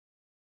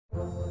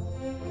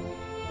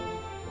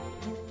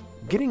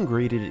Getting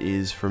graded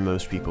is, for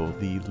most people,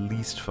 the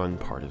least fun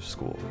part of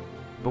school.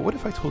 But what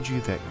if I told you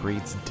that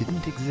grades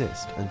didn't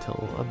exist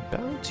until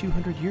about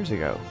 200 years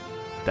ago?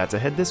 That's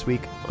ahead this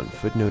week on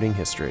Footnoting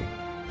History.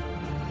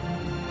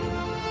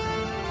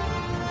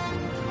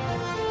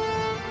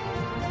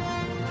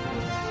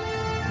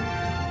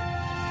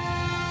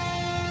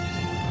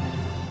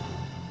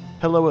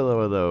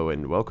 Hello,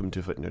 and welcome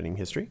to Footnoting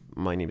History.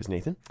 My name is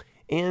Nathan,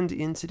 and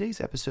in today's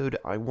episode,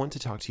 I want to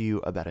talk to you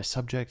about a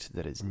subject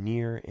that is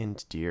near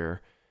and dear,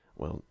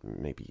 well,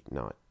 maybe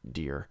not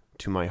dear,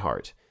 to my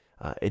heart,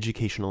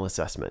 educational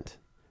assessment.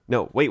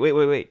 No,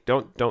 wait,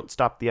 don't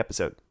stop the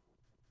episode.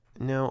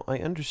 Now, I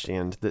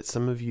understand that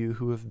some of you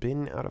who have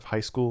been out of high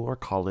school or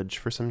college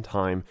for some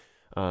time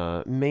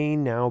may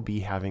now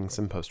be having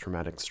some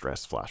post-traumatic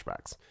stress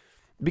flashbacks,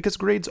 because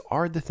grades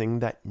are the thing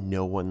that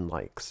no one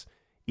likes.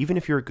 Even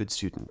if you're a good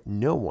student,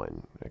 no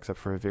one, except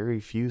for a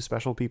very few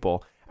special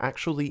people,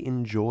 actually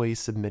enjoys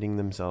submitting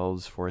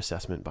themselves for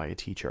assessment by a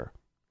teacher.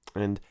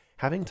 And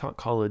having taught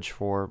college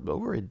for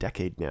over a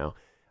decade now,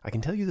 I can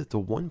tell you that the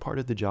one part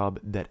of the job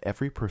that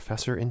every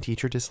professor and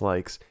teacher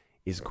dislikes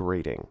is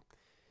grading.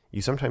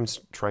 You sometimes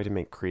try to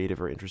make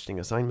creative or interesting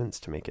assignments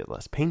to make it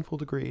less painful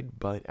to grade,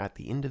 but at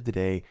the end of the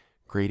day,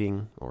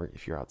 grading, or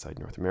if you're outside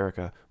North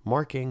America,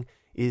 marking,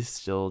 is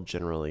still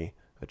generally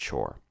a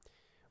chore.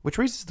 Which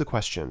raises the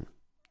question,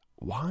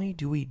 why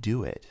do we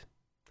do it?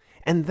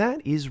 And that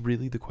is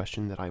really the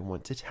question that I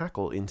want to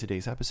tackle in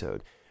today's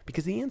episode,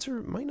 because the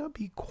answer might not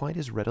be quite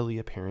as readily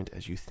apparent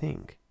as you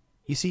think.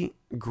 You see,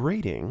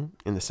 grading,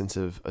 in the sense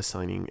of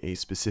assigning a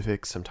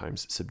specific,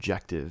 sometimes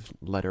subjective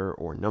letter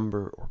or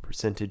number or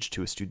percentage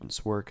to a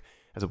student's work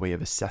as a way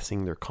of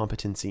assessing their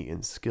competency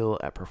and skill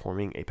at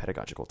performing a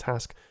pedagogical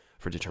task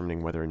for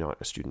determining whether or not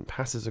a student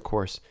passes a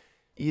course,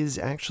 is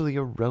actually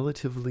a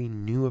relatively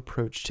new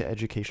approach to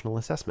educational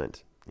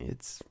assessment.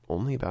 It's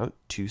only about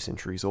 2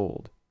 centuries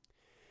old.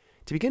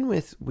 To begin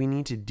with, we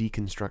need to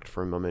deconstruct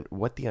for a moment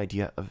what the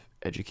idea of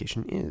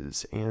education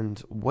is and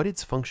what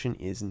its function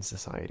is in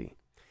society.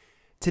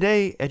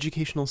 Today,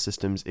 educational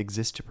systems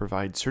exist to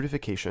provide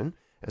certification,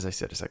 as I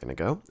said a second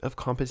ago, of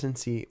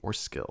competency or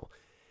skill.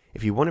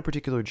 If you want a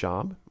particular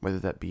job, whether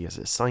that be as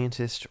a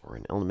scientist or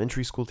an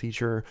elementary school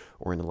teacher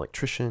or an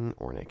electrician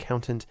or an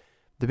accountant,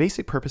 the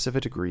basic purpose of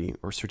a degree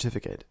or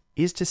certificate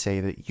is to say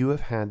that you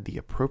have had the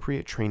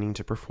appropriate training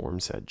to perform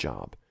said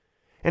job.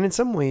 And in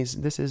some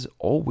ways, this has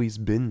always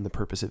been the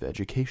purpose of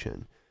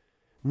education.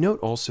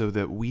 Note also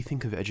that we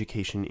think of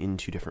education in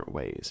 2 different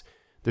ways.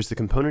 There's the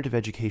component of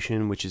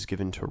education which is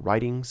given to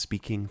writing,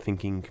 speaking,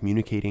 thinking,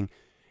 communicating,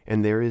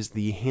 and there is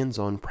the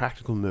hands-on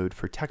practical mode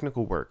for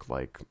technical work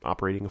like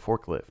operating a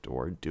forklift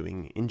or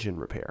doing engine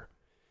repair.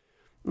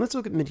 Let's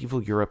look at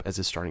medieval Europe as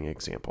a starting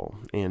example,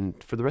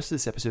 and for the rest of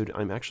this episode,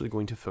 I'm actually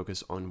going to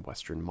focus on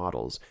Western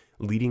models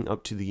leading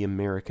up to the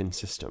American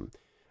system,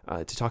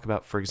 to talk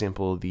about, for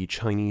example, the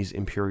Chinese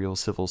Imperial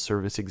Civil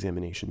Service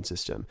Examination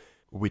System,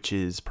 which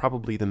is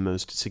probably the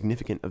most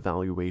significant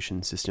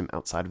evaluation system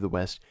outside of the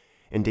West,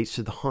 and dates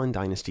to the Han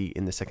Dynasty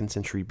in the 2nd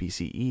century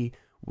BCE,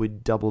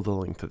 would double the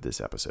length of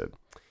this episode.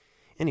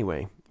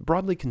 Anyway,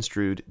 broadly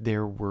construed,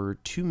 there were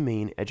 2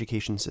 main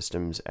education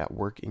systems at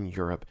work in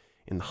Europe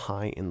in the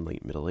High and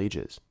Late Middle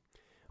Ages.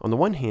 On the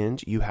one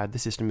hand, you had the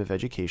system of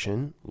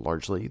education,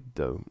 largely,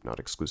 though not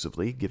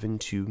exclusively, given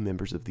to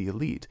members of the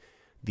elite,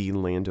 the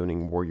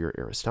landowning warrior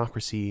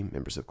aristocracy,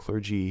 members of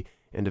clergy,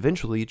 and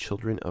eventually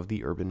children of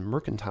the urban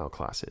mercantile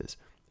classes,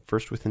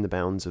 first within the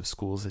bounds of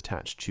schools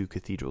attached to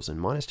cathedrals and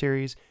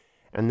monasteries,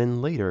 and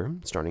then later,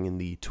 starting in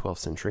the 12th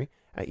century,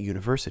 at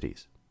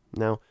universities.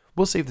 Now,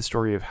 we'll save the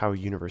story of how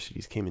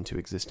universities came into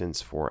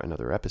existence for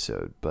another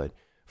episode, but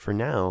for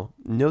now,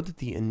 know that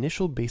the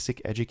initial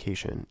basic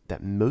education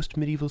that most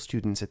medieval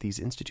students at these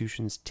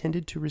institutions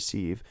tended to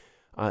receive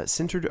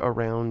centered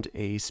around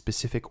a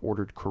specific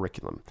ordered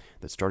curriculum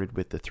that started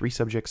with the 3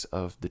 subjects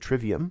of the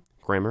trivium,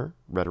 grammar,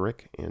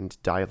 rhetoric, and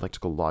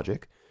dialectical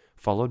logic,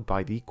 followed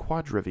by the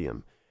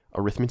quadrivium,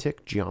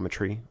 arithmetic,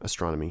 geometry,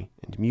 astronomy,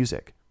 and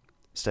music.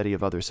 Study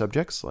of other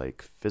subjects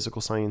like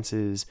physical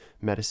sciences,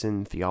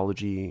 medicine,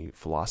 theology,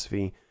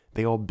 philosophy,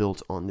 they all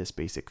built on this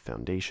basic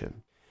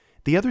foundation.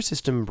 The other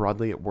system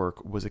broadly at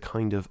work was a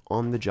kind of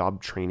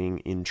on-the-job training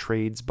in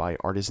trades by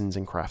artisans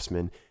and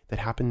craftsmen that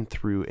happened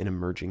through an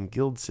emerging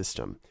guild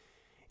system.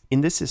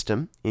 In this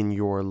system, in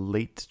your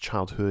late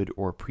childhood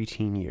or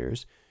preteen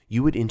years,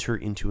 you would enter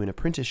into an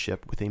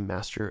apprenticeship with a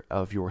master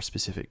of your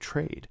specific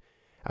trade.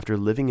 After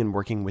living and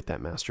working with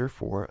that master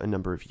for a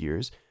number of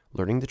years,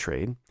 learning the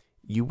trade,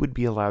 you would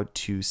be allowed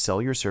to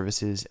sell your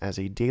services as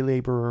a day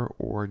laborer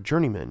or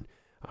journeyman,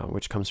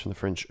 which comes from the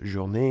French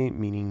journée,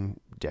 meaning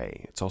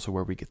day. It's also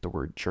where we get the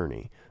word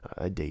journey,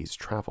 a day's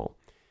travel.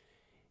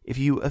 If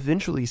you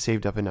eventually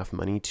saved up enough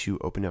money to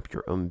open up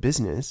your own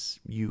business,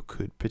 you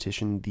could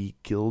petition the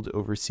guild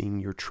overseeing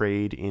your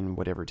trade in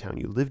whatever town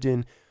you lived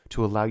in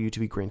to allow you to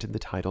be granted the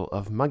title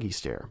of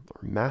magister,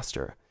 or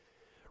master.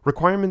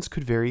 Requirements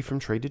could vary from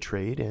trade to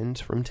trade and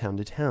from town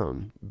to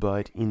town,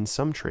 but in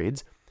some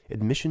trades,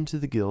 admission to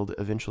the guild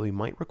eventually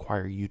might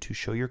require you to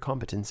show your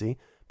competency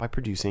by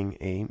producing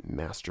a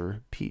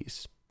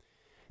masterpiece.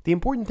 The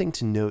important thing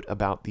to note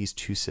about these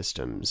two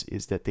systems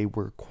is that they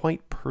were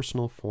quite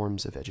personal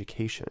forms of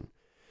education.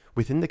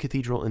 Within the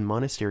cathedral and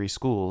monastery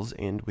schools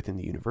and within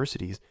the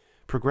universities,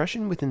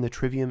 progression within the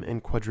trivium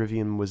and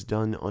quadrivium was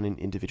done on an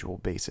individual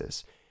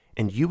basis,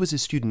 and you as a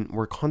student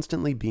were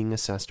constantly being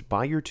assessed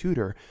by your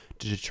tutor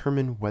to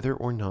determine whether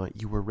or not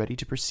you were ready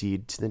to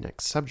proceed to the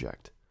next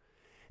subject.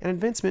 And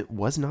advancement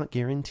was not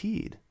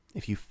guaranteed.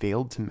 If you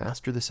failed to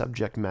master the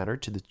subject matter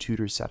to the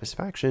tutor's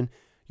satisfaction,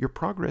 your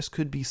progress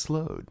could be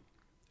slowed.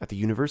 At the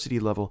university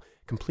level,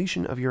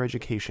 completion of your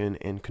education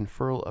and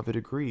conferral of a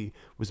degree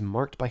was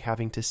marked by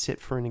having to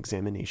sit for an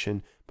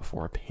examination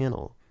before a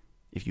panel.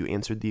 If you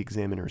answered the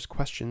examiner's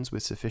questions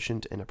with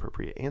sufficient and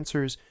appropriate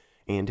answers,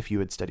 and if you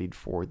had studied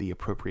for the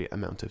appropriate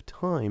amount of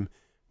time,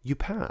 you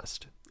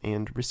passed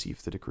and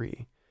received the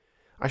degree.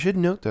 I should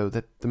note, though,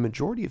 that the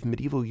majority of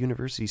medieval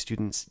university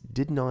students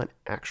did not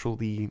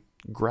actually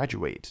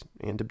graduate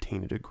and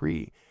obtain a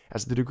degree,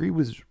 as the degree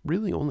was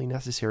really only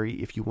necessary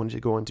if you wanted to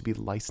go on to be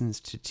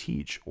licensed to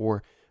teach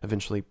or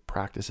eventually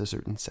practice a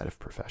certain set of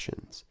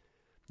professions.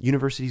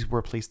 Universities were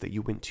a place that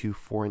you went to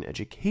for an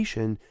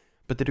education,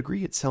 but the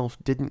degree itself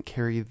didn't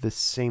carry the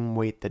same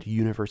weight that a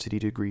university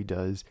degree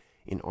does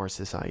in our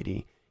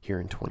society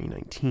here in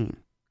 2019.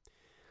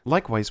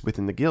 Likewise,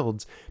 within the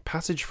guilds,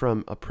 passage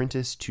from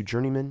apprentice to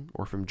journeyman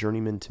or from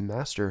journeyman to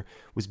master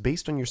was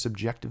based on your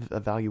subjective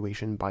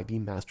evaluation by the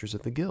masters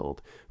of the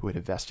guild, who had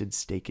a vested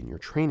stake in your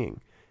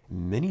training.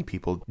 Many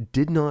people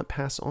did not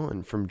pass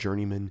on from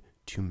journeyman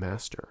to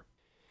master.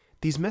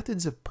 These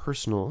methods of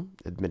personal,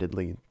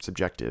 admittedly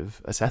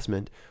subjective,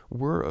 assessment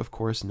were, of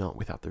course, not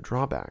without their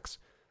drawbacks.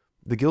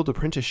 The guild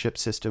apprenticeship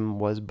system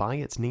was, by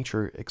its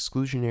nature,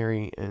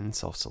 exclusionary and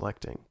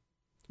self-selecting.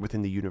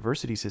 Within the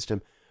university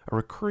system, a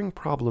recurring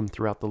problem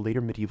throughout the later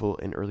medieval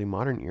and early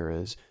modern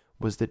eras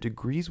was that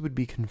degrees would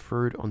be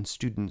conferred on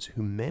students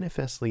who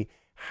manifestly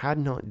had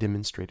not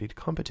demonstrated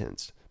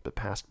competence, but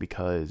passed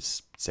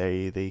because,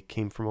 say, they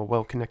came from a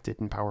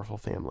well-connected and powerful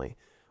family,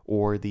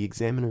 or the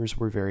examiners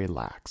were very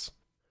lax.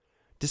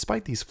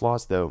 Despite these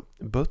flaws, though,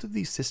 both of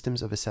these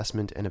systems of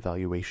assessment and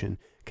evaluation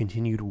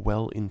continued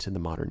well into the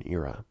modern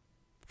era.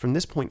 From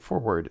this point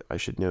forward, I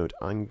should note,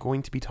 I'm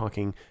going to be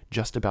talking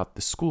just about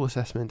the school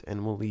assessment,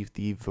 and we'll leave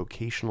the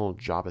vocational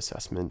job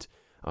assessment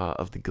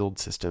of the guild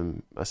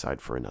system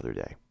aside for another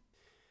day.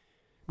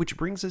 Which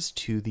brings us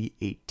to the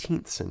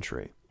 18th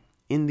century.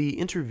 In the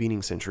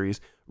intervening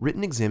centuries,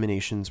 written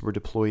examinations were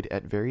deployed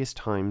at various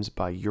times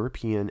by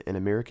European and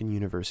American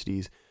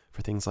universities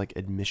for things like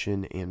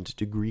admission and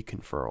degree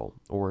conferral,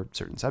 or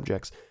certain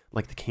subjects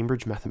like the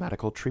Cambridge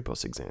Mathematical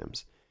Tripos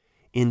exams.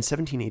 In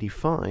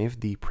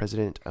 1785, the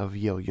president of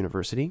Yale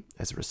University,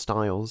 Ezra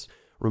Stiles,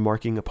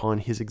 remarking upon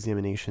his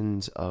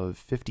examinations of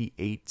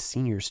 58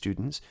 senior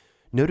students,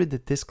 noted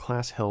that this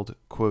class held,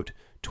 quote,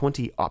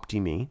 20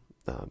 optimi,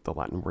 the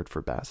Latin word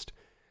for best,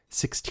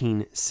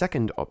 16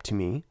 second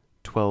optimi,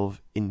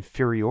 12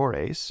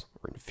 inferiores,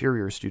 or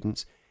inferior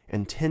students,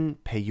 and 10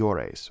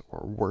 peiores,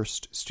 or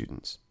worst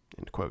students,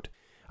 end quote.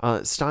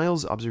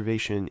 Stiles'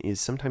 observation is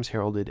sometimes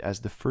heralded as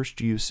the first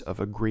use of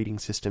a grading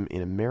system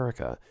in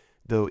America,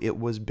 though it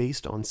was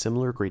based on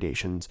similar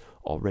gradations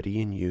already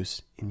in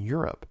use in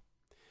Europe.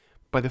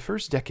 By the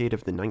first decade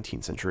of the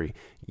 19th century,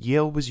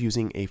 Yale was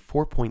using a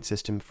 4-point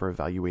system for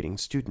evaluating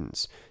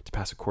students. To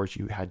pass a course,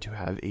 you had to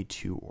have a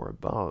 2 or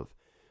above.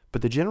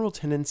 But the general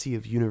tendency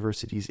of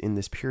universities in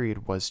this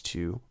period was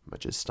to,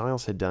 much as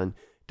Stiles had done,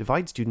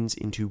 divide students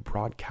into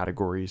broad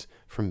categories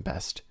from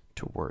best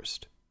to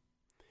worst.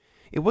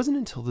 It wasn't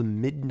until the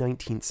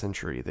mid-19th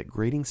century that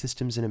grading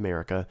systems in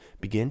America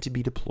began to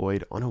be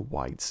deployed on a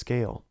wide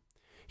scale.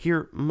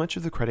 Here, much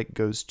of the credit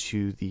goes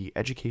to the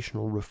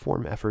educational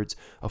reform efforts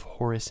of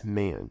Horace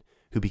Mann,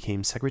 who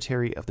became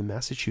Secretary of the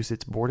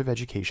Massachusetts Board of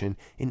Education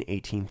in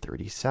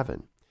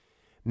 1837.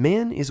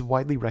 Mann is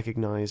widely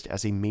recognized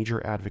as a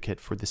major advocate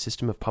for the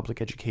system of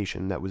public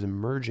education that was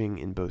emerging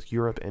in both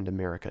Europe and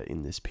America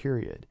in this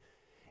period.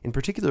 In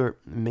particular,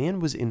 Mann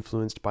was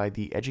influenced by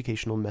the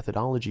educational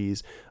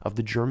methodologies of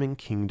the German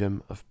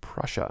Kingdom of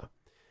Prussia.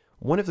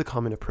 One of the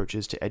common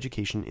approaches to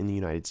education in the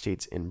United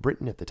States and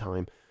Britain at the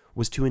time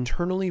was to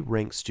internally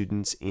rank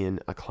students in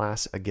a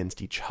class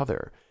against each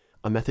other,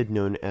 a method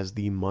known as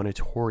the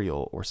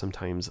monitorial or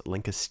sometimes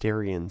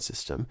Lancasterian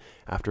system,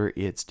 after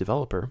its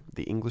developer,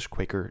 the English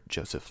Quaker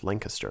Joseph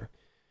Lancaster.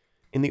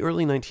 In the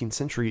early 19th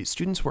century,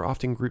 students were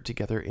often grouped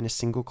together in a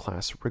single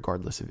class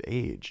regardless of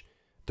age.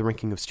 The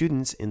ranking of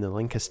students in the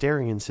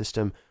Lancasterian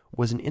system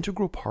was an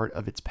integral part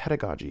of its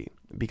pedagogy,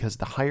 because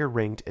the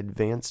higher-ranked,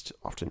 advanced,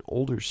 often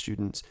older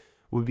students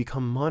would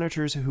become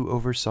monitors who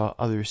oversaw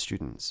other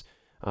students,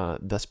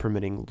 thus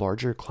permitting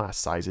larger class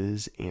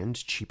sizes and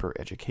cheaper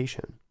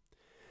education.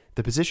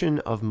 The position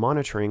of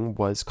monitoring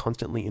was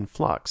constantly in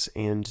flux,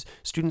 and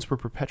students were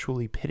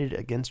perpetually pitted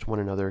against one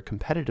another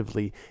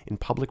competitively in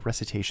public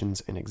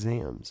recitations and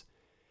exams.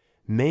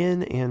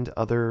 Mann and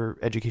other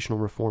educational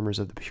reformers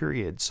of the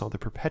period saw the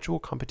perpetual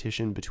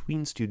competition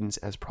between students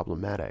as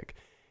problematic,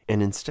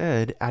 and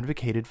instead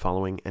advocated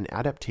following an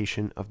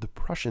adaptation of the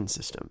Prussian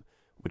system,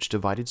 which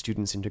divided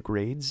students into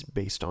grades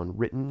based on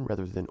written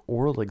rather than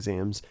oral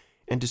exams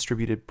and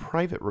distributed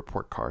private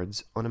report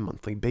cards on a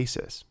monthly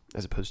basis,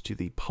 as opposed to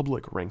the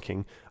public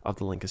ranking of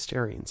the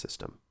Lancasterian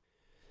system.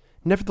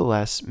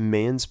 Nevertheless,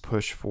 Mann's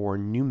push for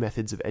new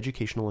methods of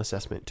educational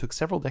assessment took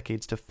several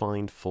decades to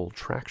find full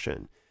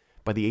traction.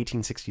 By the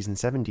 1860s and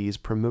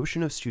 70s,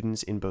 promotion of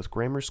students in both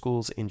grammar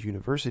schools and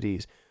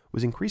universities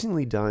was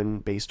increasingly done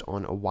based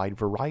on a wide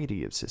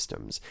variety of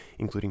systems,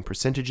 including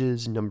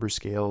percentages, number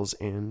scales,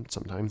 and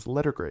sometimes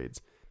letter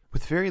grades,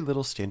 with very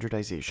little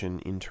standardization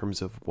in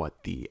terms of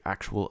what the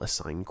actual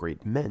assigned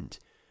grade meant.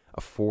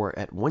 A 4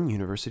 at one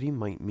university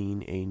might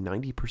mean a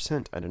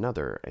 90% at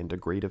another, and a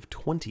grade of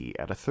 20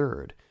 at a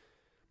third.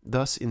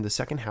 Thus, in the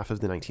second half of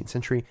the 19th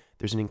century,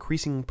 there's an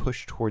increasing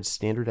push towards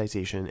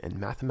standardization and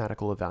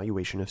mathematical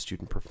evaluation of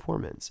student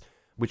performance,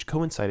 which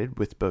coincided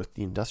with both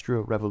the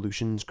Industrial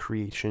Revolution's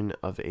creation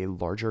of a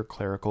larger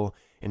clerical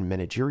and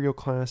managerial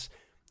class,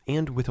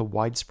 and with a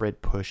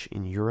widespread push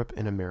in Europe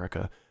and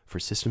America for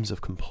systems of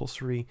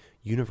compulsory,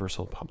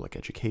 universal public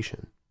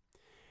education.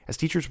 As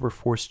teachers were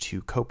forced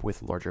to cope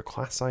with larger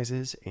class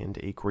sizes and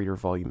a greater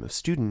volume of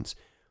students,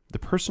 the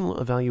personal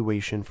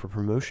evaluation for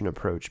promotion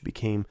approach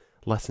became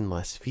less and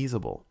less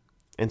feasible,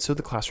 and so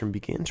the classroom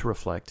began to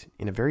reflect,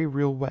 in a very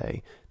real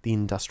way, the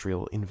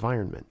industrial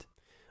environment.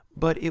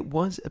 But it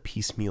was a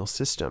piecemeal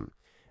system.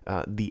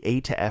 The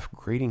A to F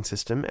grading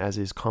system, as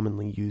is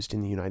commonly used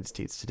in the United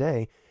States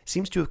today,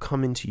 seems to have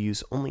come into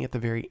use only at the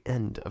very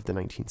end of the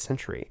 19th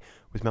century,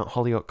 with Mount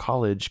Holyoke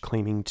College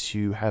claiming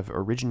to have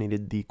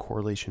originated the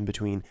correlation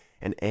between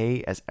an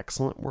A as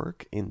excellent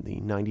work in the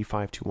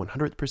 95 to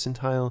 100th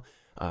percentile,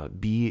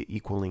 B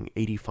equaling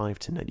 85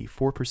 to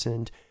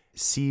 94%,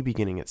 C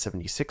beginning at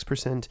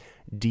 76%,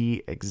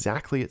 D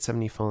exactly at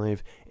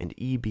 75%, and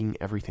E being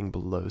everything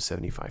below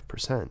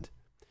 75%.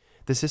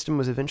 The system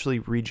was eventually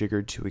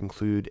rejiggered to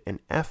include an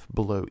F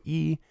below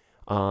E,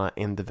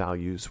 and the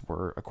values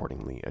were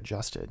accordingly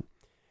adjusted.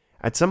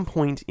 At some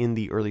point in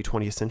the early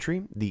 20th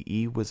century, the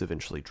E was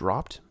eventually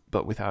dropped,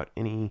 but without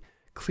any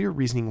clear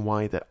reasoning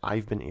why that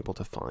I've been able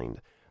to find.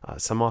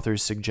 Some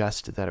authors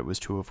suggest that it was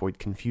to avoid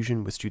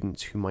confusion with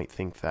students who might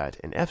think that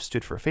an F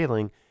stood for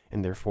failing,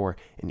 and therefore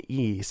an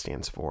E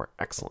stands for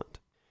excellent.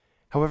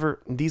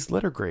 However, these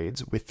letter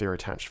grades, with their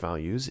attached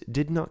values,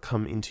 did not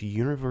come into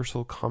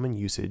universal common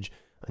usage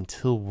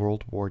until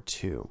World War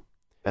II.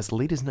 As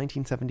late as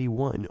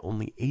 1971,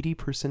 only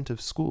 80%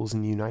 of schools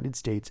in the United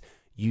States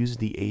used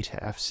the A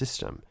to F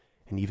system,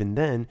 and even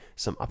then,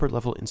 some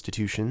upper-level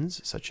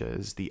institutions, such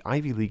as the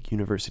Ivy League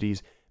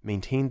universities,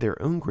 maintained their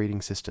own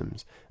grading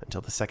systems until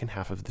the second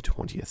half of the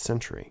 20th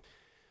century.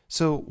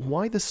 So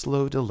why the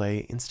slow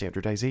delay in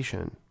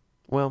standardization?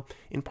 Well,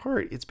 in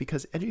part, it's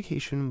because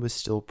education was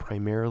still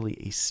primarily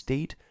a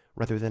state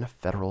rather than a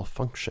federal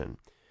function.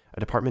 A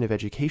Department of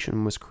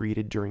Education was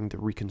created during the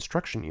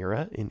Reconstruction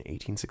era in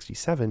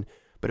 1867,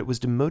 but it was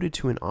demoted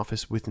to an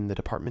office within the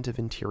Department of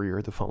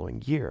Interior the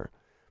following year.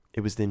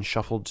 It was then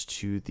shuffled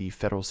to the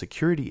Federal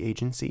Security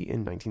Agency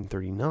in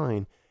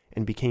 1939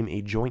 and became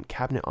a joint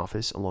cabinet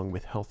office along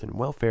with Health and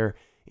Welfare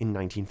in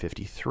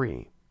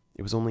 1953.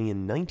 It was only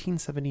in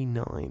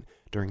 1979,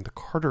 during the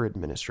Carter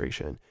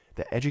administration,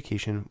 that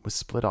education was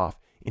split off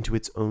into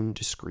its own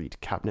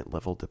discrete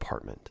cabinet-level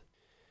department.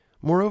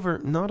 Moreover,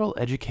 not all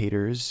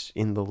educators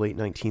in the late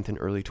 19th and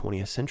early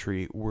 20th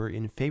century were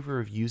in favor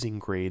of using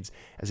grades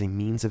as a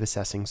means of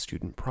assessing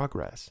student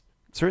progress.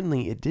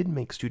 Certainly, it did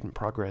make student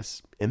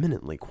progress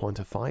eminently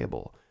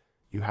quantifiable.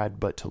 You had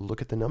but to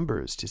look at the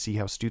numbers to see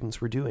how students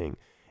were doing,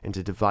 and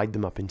to divide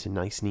them up into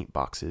nice, neat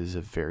boxes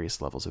of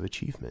various levels of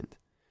achievement.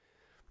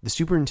 The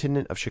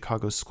superintendent of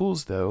Chicago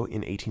schools, though,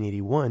 in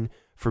 1881,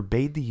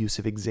 forbade the use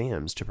of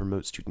exams to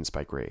promote students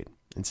by grade,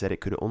 and said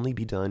it could only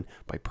be done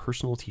by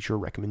personal teacher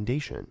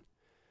recommendation.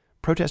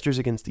 Protesters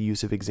against the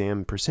use of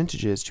exam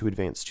percentages to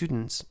advance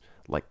students,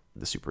 like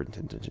the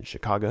superintendent in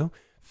Chicago,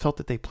 felt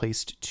that they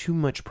placed too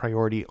much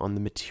priority on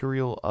the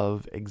material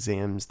of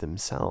exams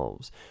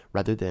themselves,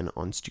 rather than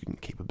on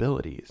student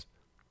capabilities.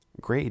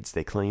 Grades,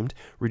 they claimed,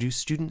 reduced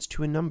students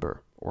to a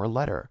number or a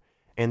letter,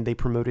 and they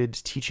promoted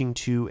teaching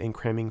to and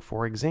cramming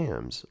for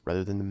exams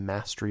rather than the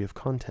mastery of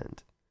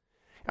content.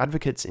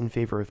 Advocates in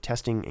favor of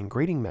testing and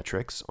grading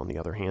metrics, on the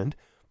other hand,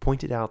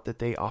 pointed out that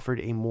they offered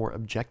a more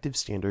objective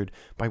standard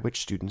by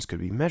which students could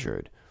be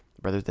measured,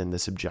 rather than the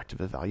subjective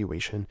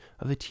evaluation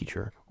of a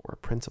teacher or a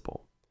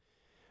principal.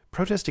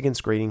 Protests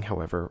against grading,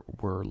 however,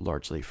 were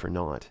largely for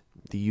naught.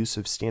 The use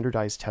of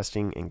standardized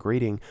testing and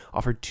grading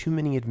offered too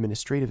many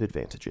administrative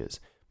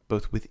advantages,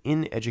 both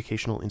within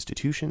educational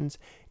institutions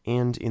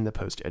and in the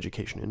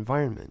post-education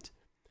environment.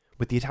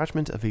 With the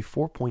attachment of a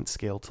 4-point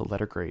scale to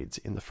letter grades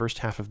in the first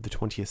half of the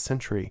 20th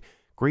century,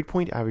 grade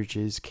point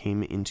averages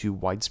came into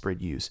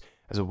widespread use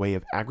as a way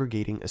of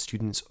aggregating a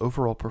student's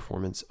overall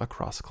performance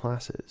across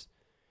classes.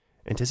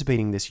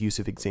 Anticipating this use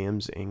of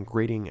exams and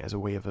grading as a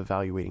way of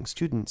evaluating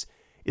students,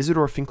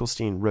 Isidor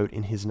Finkelstein wrote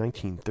in his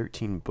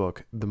 1913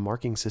 book, The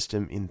Marking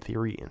System in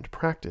Theory and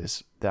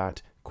Practice,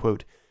 that,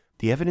 quote,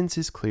 The evidence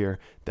is clear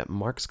that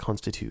marks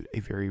constitute a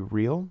very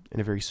real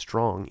and a very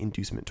strong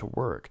inducement to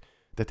work,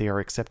 that they are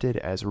accepted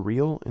as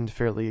real and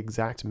fairly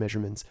exact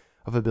measurements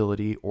of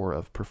ability or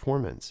of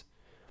performance.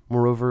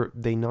 Moreover,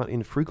 they not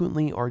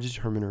infrequently are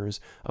determiners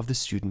of the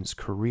student's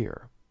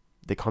career.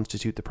 They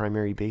constitute the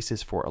primary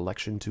basis for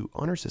election to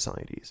honor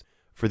societies,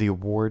 for the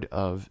award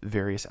of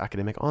various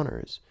academic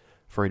honors,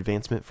 for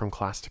advancement from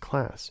class to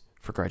class,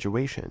 for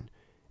graduation,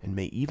 and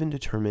may even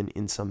determine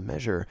in some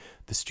measure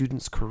the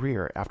student's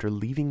career after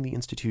leaving the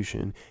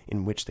institution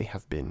in which they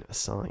have been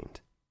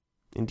assigned.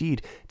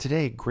 Indeed,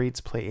 today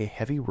grades play a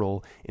heavy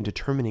role in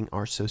determining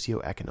our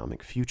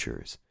socioeconomic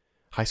futures.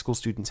 High school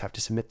students have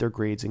to submit their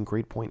grades and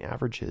grade point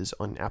averages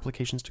on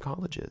applications to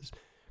colleges.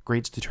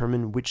 Grades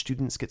determine which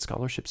students get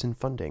scholarships and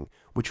funding,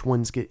 which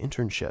ones get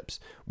internships,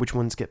 which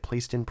ones get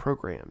placed in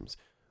programs,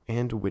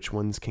 and which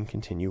ones can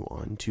continue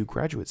on to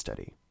graduate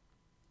study.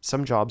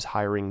 Some jobs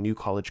hiring new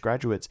college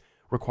graduates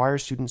require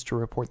students to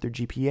report their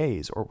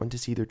GPAs or want to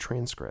see their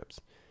transcripts.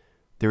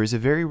 There is a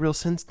very real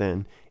sense,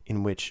 then,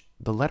 in which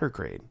the letter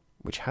grade,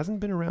 which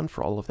hasn't been around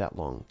for all of that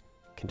long,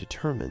 can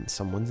determine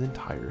someone's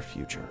entire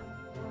future.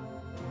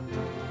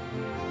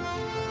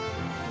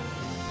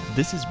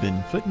 This has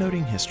been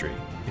Footnoting History.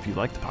 If you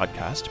like the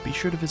podcast, be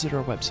sure to visit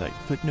our website,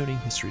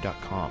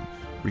 footnotinghistory.com,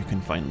 where you can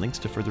find links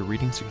to further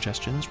reading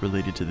suggestions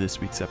related to this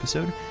week's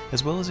episode,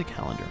 as well as a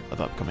calendar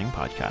of upcoming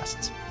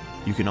podcasts.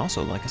 You can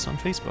also like us on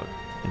Facebook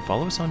and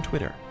follow us on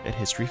Twitter at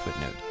History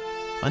Footnote.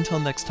 Until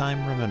next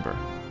time, remember,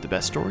 the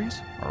best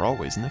stories are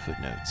always in the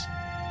footnotes.